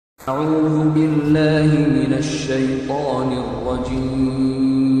أعوذ بالله من الشيطان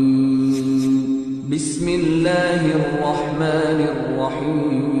الرجيم بسم الله الرحمن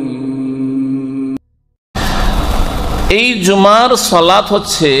الرحيم এই জুমার সালাত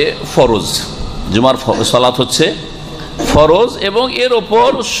হচ্ছে ফরজ। জুমার সালাত হচ্ছে ফরজ এবং এর উপর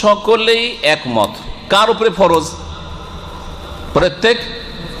সকলেই একমত। কার উপরে ফরজ? প্রত্যেক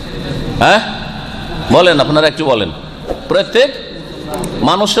বলেন, আপনারা একটু বলেন। প্রত্যেক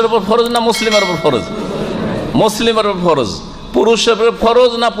মানুষের উপর ফরজ না মুসলিমের উপর ফরজ? মুসলিমের উপর ফরজ। পুরুষের উপর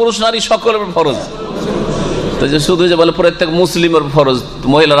ফরজ না পুরুষ নারী সকলের উপর ফরজ? তো যে শুধু যে বলে প্রত্যেক মুসলিমের উপর ফরজ,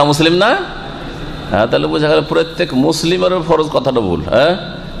 মহিলারা মুসলিম না? হ্যাঁ, তাহলে বোঝা গেল প্রত্যেক মুসলিমের উপর ফরজ, কথাটা ভুল। হ্যাঁ,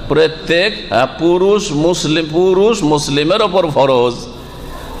 প্রত্যেক পুরুষ মুসলিমের উপর ফরজ,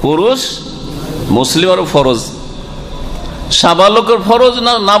 পুরুষ মুসলিমের উপর ফরজ। সাবালকের ফরজ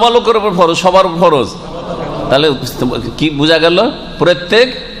না নাবালকের উপর ফরজ? সবার ফরজ। তাহলে কি বোঝা গেল? প্রত্যেক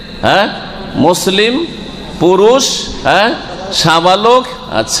মুসলিম পুরুষ সাবালক।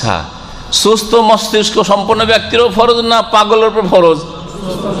 আচ্ছা, সুস্থ মস্তিষ্ক সম্পন্ন ব্যক্তিরও ফরজ না পাগলের উপর ফরজ?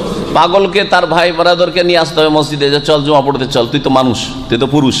 পাগলকে তার ভাই ব্রাদারকে নিয়ে আসতে হবে মসজিদে, যে চল জুমা পড়তে চল, তুই তো মানুষ, তুই তো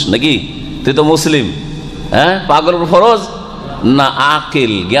পুরুষ নাকি, তুই তো মুসলিম। পাগলের উপর ফরজ না?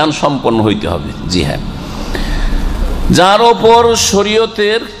 আকিল জ্ঞান সম্পন্ন হইতে হবে। জি হ্যাঁ, যার ওপর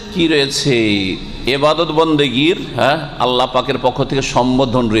শরীয়তের কি রয়েছে, ইবাদত বন্দেগীর আল্লাহ পাকের পক্ষ থেকে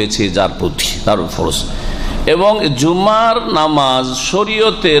সম্বোধন রয়েছে, যার প্রতি তার ফরজ। এবং জুমার নামাজ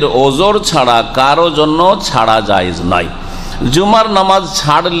শরীয়তের ওজর ছাড়া কারো জন্য ছাড়া জায়েজ নাই। জুমার নামাজ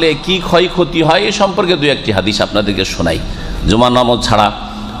ছাড়লে কি ক্ষয়ক্ষতি হয় এ সম্পর্কে দু একটি হাদিস আপনাদেরকে শোনাই। জুমার নামাজ ছাড়া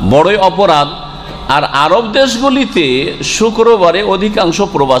বড়ই অপরাধ। আর আরব দেশগুলিতে শুক্রবারে অধিকাংশ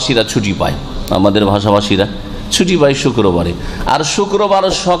প্রবাসীরা ছুটি পায়, আমাদের ভাষাভাষীরা ছুটি পায় শুক্রবারে। আর শুক্রবার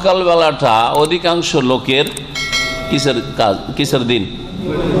সকালবেলাটা অধিকাংশ লোকের কিসের কাজ, কিসের দিন?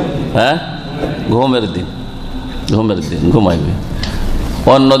 ঘুমের দিন। ঘুমের দিন, ঘুমাইবে।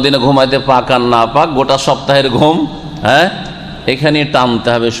 অন্য দিনে ঘুমাইতে পাক আর না পাক, গোটা সপ্তাহের ঘুম এখানে টানতে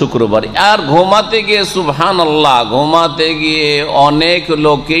হবে শুক্রবার। আর ঘুমাতে গিয়ে সুবহানাল্লাহ, ঘুমাতে গিয়ে অনেক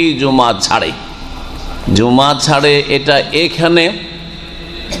লোকেই জুমা ছাড়ে। জুমা ছাড়ে, এটা এখানে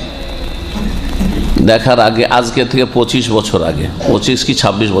দেখার আগে, আজকে থেকে 25 বছর আগে, 25 কি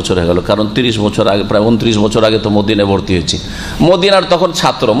 26 বছর হয়ে গেল, কারণ 30 বছর আগে, প্রায় 29 বছর আগে তো মদিনায় ভর্তি হয়েছি। মদিনার তখন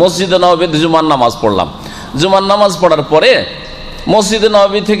ছাত্র, মসজিদে নববীতে জুমার নামাজ পড়লাম। জুমার নামাজ পড়ার পরে মসজিদে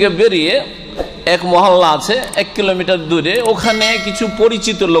নববী থেকে বেরিয়ে এক মহল্লা আছে 1 কিলোমিটার দূরে, ওখানে কিছু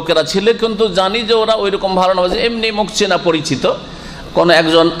পরিচিত লোকেরা ছিল, কিন্তু জানি যে ওরা ওই রকম ভালো নামাজ এমনি মুখ চেনা পরিচিত, কোনো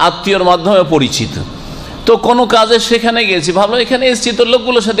একজন আত্মীয়র মাধ্যমে পরিচিত। তো কোনো কাজে সেখানে গেছি, ভাবলাম এখানে এসেছি তো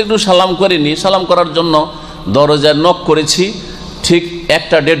লোকগুলোর সাথে একটু সালাম করে নিই। সালাম করার জন্য দরজায় নক করেছি, ঠিক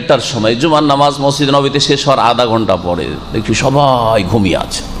 1টা-1:30টার সময়। জুমার নামাজ মসজিদ নববীতে শেষ হওয়ার আধা ঘন্টা পরে দেখি সবাই ঘুমিয়ে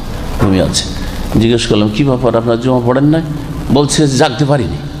আছে। জিজ্ঞেস করলাম, কি ব্যাপার, আপনার জুমা পড়েন না? বলছে জাগতে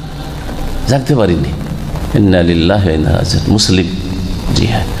পারিনি। ইন্না লিল্লাহি ওয়া ইন্না ইলাইহি রাজিউন। মুসলিম। জি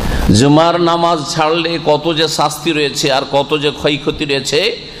হ্যাঁ, জুমার নামাজ ছাড়লে কত যে শাস্তি রয়েছে আর কত যে ক্ষয়ক্ষতি রয়েছে,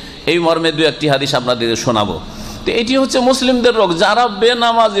 এই মর্মে দু একটি হাদিস আপনাদের শোনাবো। তো এটি হচ্ছে মুসলিমদের রোগ। যারা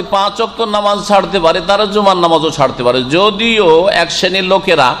বেনামাজি 5 ওয়াক্ত নামাজ ছাড়তে পারে, তারা জুমার নামাজও ছাড়তে পারে। যদিও এক শ্রেণীর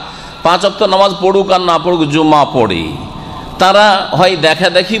লোকেরা 5 ওয়াক্ত নামাজ পড়ুক আর না পড়ুক জুমা পড়ে, তারা হয়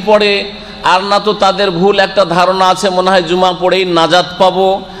দেখাদেখি পড়ে, আর না তো তাদের ভুল একটা ধারণা আছে, মনে হয় জুমা পড়েই নাজাত পাবো।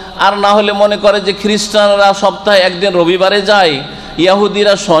 আর না হলে মনে করে যে খ্রিস্টানরা সপ্তাহে একদিন রবিবারে যায়,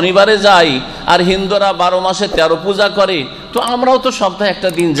 ইহুদিরা শনিবারে যায়, আর হিন্দুরা 12 মাসে 13 পূজা করে, তো আমরাও তো সপ্তাহে একটা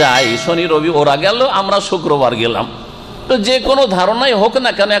দিন যাই, শনি রবি ওরা গেল, আমরা শুক্রবার গেলাম। তো যে কোনো ধারণাই হোক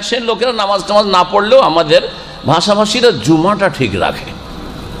না কেন, এক শ্রেণীর লোকেরা নামাজ টামাজ না পড়লেও আমাদের ভাষাভাষীরা জুমাটা ঠিক রাখে।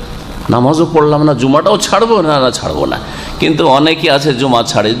 নামাজও পড়লাম না, জুমাটাও ছাড়বো না, ছাড়বো না। কিন্তু অনেকে আছে জুমা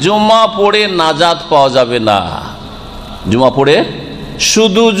ছাড়ে। জুমা পড়ে নাজাত পাওয়া যাবে না। জুমা পড়ে,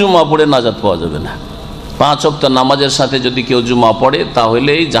 শুধু জুমা পড়ে নাজাত পাওয়া যাবে না। 5 ওয়াক্ত নামাজের সাথে যদি কেউ জুমা পড়ে,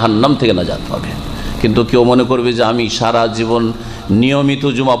 তাহলেই জাহান্নাম থেকে নাজাত পাবে। কিন্তু কেউ মনে করবে যে আমি সারা জীবন নিয়মিত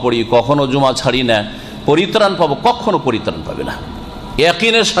জুমা পড়ি, কখনো জুমা ছাড়ি না, পরিত্রাণ পাবো, কখনো পরিত্রাণ পাবে না।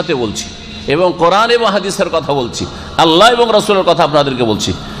 ইয়াকিনের সাথে বলছি, এবং কোরআন এবং হাদিসের কথা বলছি, আল্লাহ এবং রাসূলের কথা আপনাদেরকে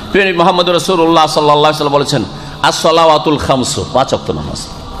বলছি। প্রিয় মুহাম্মদ রাসূলুল্লাহ সাল্লাল্লাহু আলাইহি ওয়াসাল্লাম বলেছেন, আস-সালাওয়াতুল খামসু, 5 ওয়াক্ত নামাজ,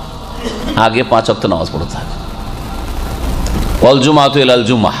 আগে 5 ওয়াক্ত নামাজ পড়তে হবে। ওয়াল জুমাতু ইলাল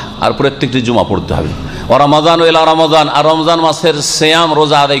জুমাহ, আর প্রত্যেকটি জুমা পড়তে হবে। ও রমাদানু ইলা রমাদান, আর রমজান মাসের সিয়াম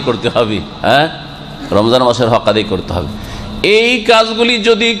রোজা আদায় করতে হবে। রমজান মাসের হক আদায় করতে হবে। এই কাজগুলি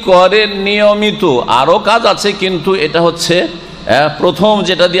যদি করেন নিয়মিত, আরও কাজ আছে, কিন্তু এটা হচ্ছে প্রথম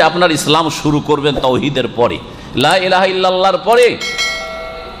যেটা দিয়ে আপনার ইসলাম শুরু করবেন, তাওহীদের পরে, লা ইলাহা ইল্লাল্লাহর পরে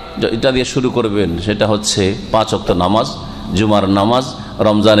এটা দিয়ে শুরু করবেন, সেটা হচ্ছে 5 ওয়াক্ত নামাজ, জুমার নামাজ,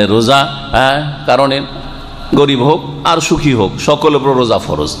 রমজানের রোজা, কারণে গরিব হোক আর সুখী হোক সকলের উপর রোজা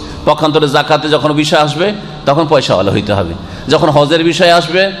ফরজ। পক্ষান্তরে জাকাতে যখন বিষয় আসবে তখন পয়সাওয়ালা হইতে হবে, যখন হজের বিষয়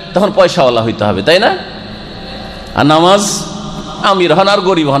আসবে তখন পয়সাওয়ালা হইতে হবে, তাই না? আর নামাজ আমির হন আর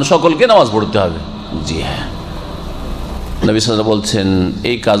গরিব হন সকলকে নামাজ পড়তে হবে। জি হ্যাঁ, নবী সাল্লাল্লাহু আলাইহি ওয়াসাল্লাম বলছেন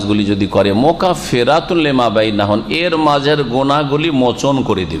এই কাজগুলি যদি করে মুকাফিরাতুল লিমা বাইনাহুন, এর মাঝের গুনাহগুলি মোচন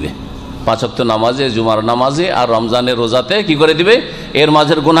করে দিবে। 5 ওয়াক্ত নামাজে, জুমার নামাজে আর রমজানের রোজাতে কি করে দিবে? এর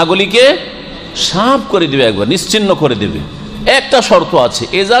মাঝের গুনাহগুলিকে সাফ করে দিবে, একবার নিশ্চিহ্ন করে দিবে। একটা শর্ত আছে,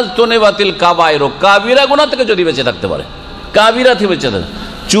 এজাজ তুনেবাতিল কাবায়র, কাবিরা গুনাহ থেকে যদি বেঁচে থাকতে পারে, কাবিরা থেকে বেঁচে থাকে,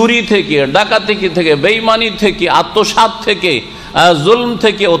 চুরি থেকে, ডাকাতি থেকে, বেঈমানি থেকে, আত্মসাৎ থেকে, জুলম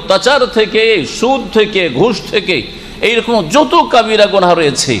থেকে, অত্যাচার থেকে, সুদ থেকে, ঘুষ থেকে, এইরকম যত কাবিরা গুনাহ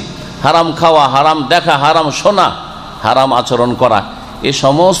রয়েছে, হারাম খাওয়া, হারাম দেখা, হারাম শোনা, হারাম আচরণ করা, এই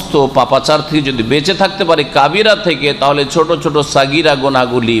সমস্ত পাপাচার থেকে যদি বেঁচে থাকতে পারে কাবিরা থেকে, তাহলে ছোট ছোট সাগিরা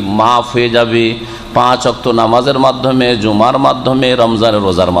গুনাহগুলি মাফ হয়ে যাবে 5 ওয়াক্ত নামাজের মাধ্যমে, জুমার মাধ্যমে, রমজানের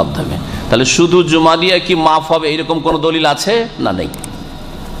রোজার মাধ্যমে। তাহলে শুধু জুমা দিয়ে কি মাফ হবে এরকম কোন দলিল আছে? না, নেই।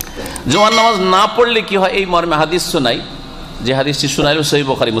 জুমার নামাজ না পড়লে কি হয় এই মর্মে হাদিস শোনাই, যে হাদিসটি শোনাইল সহিহ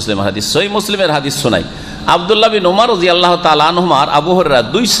বুখারী মুসলিমের হাদিস। সহিহ মুসলিমের হাদিস শোনাই, আব্দুল্লাহ বিন উমর রাদিয়াল্লাহু তাআলা আনহুমা আর আবু হুরায়রা,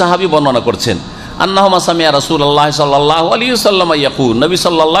 2 সাহাবী বর্ণনা করছেন, আন্নাহুমা সামিয়া রাসূলুল্লাহ সাল্লাল্লাহু আলাইহি ওয়াসাল্লাম ইয়াকুল, নবী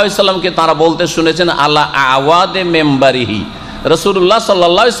সাল্লাল্লাহু আলাইহি ওয়াসাল্লামকে তারা বলতে শুনেছেন আলা আওয়াদে মিম্বারিহি। রাসূলুল্লাহ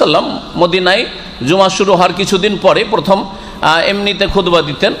সাল্লাল্লাহু আলাইহি ওয়াসাল্লাম মদিনায় জুমা শুরু হওয়ার কিছুদিন পরে প্রথম এমনিতে খুতবা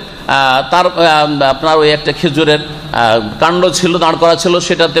দিতেন। তার আপনার ওই একটা খেজুরের কাণ্ড ছিল, দাঁড় করা ছিল,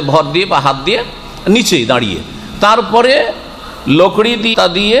 সেটাতে ভর দিয়ে বা হাত দিয়ে নিচেই দাঁড়িয়ে, তারপরে লকড়ি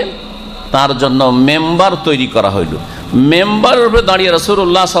দিয়ে তার জন্য মেম্বার তৈরি করা হইল। মেম্বারের উপরে দাঁড়িয়ে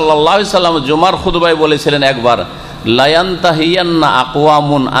রাসূলুল্লাহ সাল্লাল্লাহু আলাইহি ওয়াসাল্লাম জুমার খুতবায় বলেছিলেন একবার, লায়ান্তাহিয়ান্না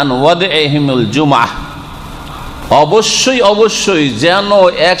আকওয়ামুন আন ওয়াদইহিমুল জুমআহ, অবশ্যই অবশ্যই যেন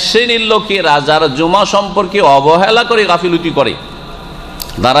এক শ্রেণীর লোকেরা যারা জুমা সম্পর্কে অবহেলা করে, গাফিলতি করে,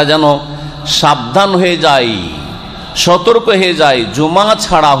 তারা যেন সাবধান হয়ে যায়, সতর্ক হয়ে যায় জুমা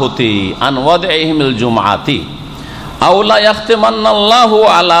ছাড়া হতে, আন ওয়াদইহিমুল জুমআতি আওলা ইয়াখতিমান্নাল্লাহু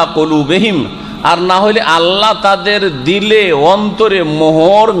আলা কুলুবিহিম, আর না হলে আল্লাহ তাদের দিলে অন্তরে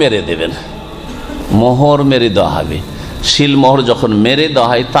মোহর মেরে দেবেন। মোহর মেরে দেওয়া হবে, শিল মোহর যখন মেরে দেওয়া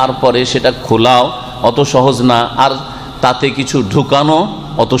হয় তারপরে সেটা খোলাও অত সহজ না, আর তাতে কিছু ঢুকানো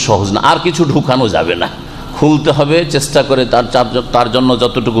অত সহজ না, আর কিছু ঢুকানো যাবে না, খুলতে হবে চেষ্টা করে, তার জন্য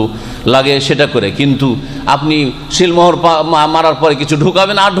যতটুকু লাগে সেটা করে, কিন্তু আপনি শিলমোহর মারার পরে কিছু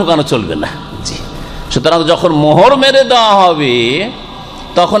ঢুকাবেন আর ঢুকানো চলবে না। জি, সুতরাং যখন মোহর মেরে দেওয়া হবে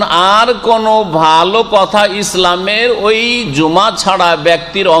তখন আর কোনো ভালো কথা ইসলামের ওই জুমা ছাড়া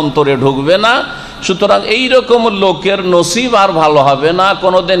ব্যক্তির অন্তরে ঢুকবে না। সুতরাং এইরকম লোকের নসিব আর ভালো হবে না,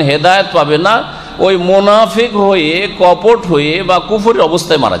 কোনোদিন হেদায়েত পাবে না, ওই মুনাফিক হয়ে, কপট হয়ে বা কুফরের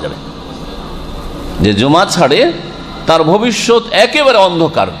অবস্থায় মারা যাবে। যে জুমা ছাড়ে তার ভবিষ্যৎ একেবারে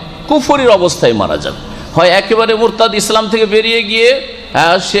অন্ধকার, কুফরের অবস্থায় মারা যাবে। হয় একেবারে মুরতাদ, ইসলাম থেকে বেরিয়ে গিয়ে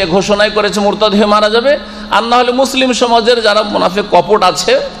সে ঘোষণায় করেছে মুরতাদ হয়ে মারা যাবে, আর না হলে মুসলিম সমাজের যারা মুনাফিক কপট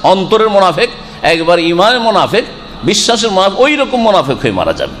আছে, অন্তরের মুনাফিক, একবার ইমানের মুনাফিক, বিশ্বাসের মুনাফিক, ওই রকম মুনাফিক হয়ে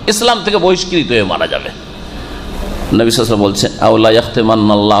মারা যাবে, ইসলাম থেকে বহিষ্কৃত হয়ে মারা যাবে। নবী সাল্লাল্লাহু আলাইহি ওয়াসাল্লাম বলছেন আওলা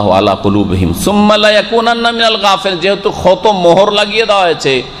ইয়াখতিমান্নাল্লাহু আলা কুলুবিহিম সুম্মা লা ইয়াকুনান্না মিনাল গাফিল, যেহেতু খতম মোহর লাগিয়ে দেওয়া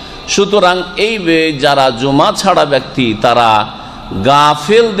হয়েছে, সুতরাং এই যারা জুমা ছাড়া ব্যক্তি তারা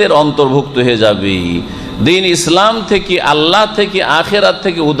গাফেলদের অন্তর্ভুক্ত হয়ে যাবে, দিন ইসলাম থেকে, আল্লাহ থেকে, আখিরাত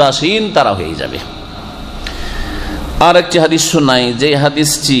থেকে উদাসীন তারা হয়ে যাবে। আর একটি হাদিস শোনাই, যে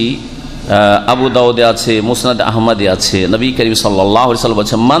হাদিসটি আবু দাউদে আছে, মুসনাদ আহমদে আছে। নবী করিম সাল্লাল্লাহু আলাইহি ওয়াসাল্লাম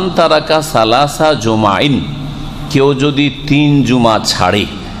বলেছেন, মান তারাকা সালাসা জুমাইন, কেউ যদি 3 জুমা ছাড়ে,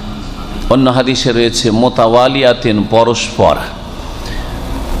 অন্য হাদিসে রয়েছে মুতাওয়ালিয়াতিন, পরস্পর,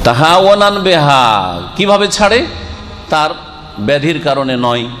 তাহাওয়ানান বিহা, কিভাবে ছাড়ে? তার ব্যাধির কারণে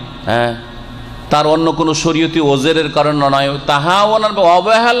নয়, তার অন্য কোনো শরীয়তি ওজেরের কারণে নয়, তাহাওয়ানান,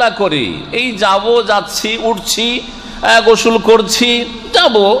 অবহেলা করে, এই যাচ্ছি, উঠছি, গোসল করছি,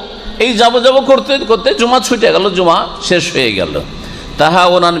 এই যাব করতে করতে জুমা ছুটে গেল, জুমা শেষ হয়ে গেল।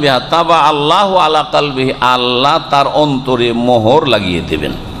 তাহাওয়ানান বিহা তাবা আল্লাহু আলা কালবিহি, আল্লাহ তার অন্তরে মোহর লাগিয়ে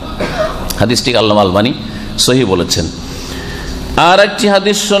দেবেন। হাদিসটি আল্লামা আলবানী সহিহ বলেছেন। আর একটি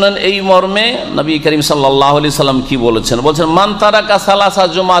হাদিস শোনেন এই মর্মে, নবী করিম সাল্লাল্লাহু আলাইহি সাল্লাম কি বলেছেন? বলছেন, মান তারাকা সালাসা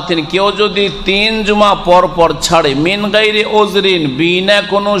জুমাতিন, কেউ যদি 3 জুমা পর পর ছাড়ে, মিন গায়রি ওজরিন, বিনা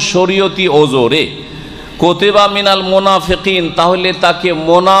কোনো শরীয়তি ওজরে, কুতিবা মিনাল মুনাফিকিন, তাহলে তাকে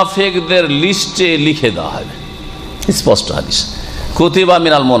মুনাফিকদের লিস্টে লিখে দেওয়া হবে। স্পষ্ট হাদিস, কুতিবা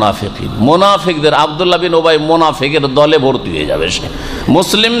মিনাল মুনাফিকিন, মুনাফিকদের, আব্দুল্লাহ বিন উবাই মুনাফিকের দলে ভর্তি হয়ে যাবে সে,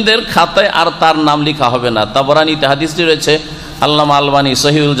 মুসলিমদের খাতায় আর তার নাম লেখা হবে না। তাবরানীতে হাদিসটি রয়েছে, আল্লামা আলবানী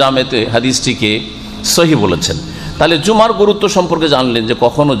সহিহুল জামেতে হাদিসটিকে সহি বলেছেন। তাহলে জুমার গুরুত্ব সম্পর্কে জানলেন যে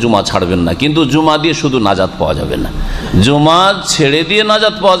কখনো জুমা ছাড়বেন না, কিন্তু জুমা দিয়ে শুধু নাজাত পাওয়া যাবে না, জুমা ছেড়ে দিয়ে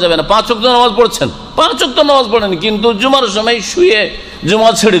নাজাত পাওয়া যাবে না। 5 ওয়াক্ত নামাজ পড়ছেন, 5 ওয়াক্ত নামাজ পড়েন, কিন্তু জুমার সময় শুয়ে জুমা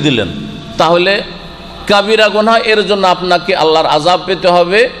ছেড়ে দিলেন, তাহলে কাবিরা গুনাহ, এর জন্য আপনাকে আল্লাহর আযাব পেতে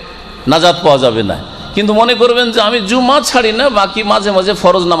হবে, নাজাত পাওয়া যাবে না। কিন্তু মনে করবেন যে আমি জুমা ছাড়ি না, বাকি মাঝে মাঝে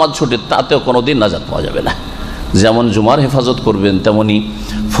ফরজ নামাজ ছুটে, তাতেও কোনোদিন নাজাত পাওয়া যাবে না। যেমন জুমার হেফাজত করবেন তেমনি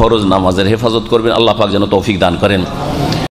ফরজ নামাজের হেফাজত করবেন। আল্লাহ পাক যেন তৌফিক দান করেন।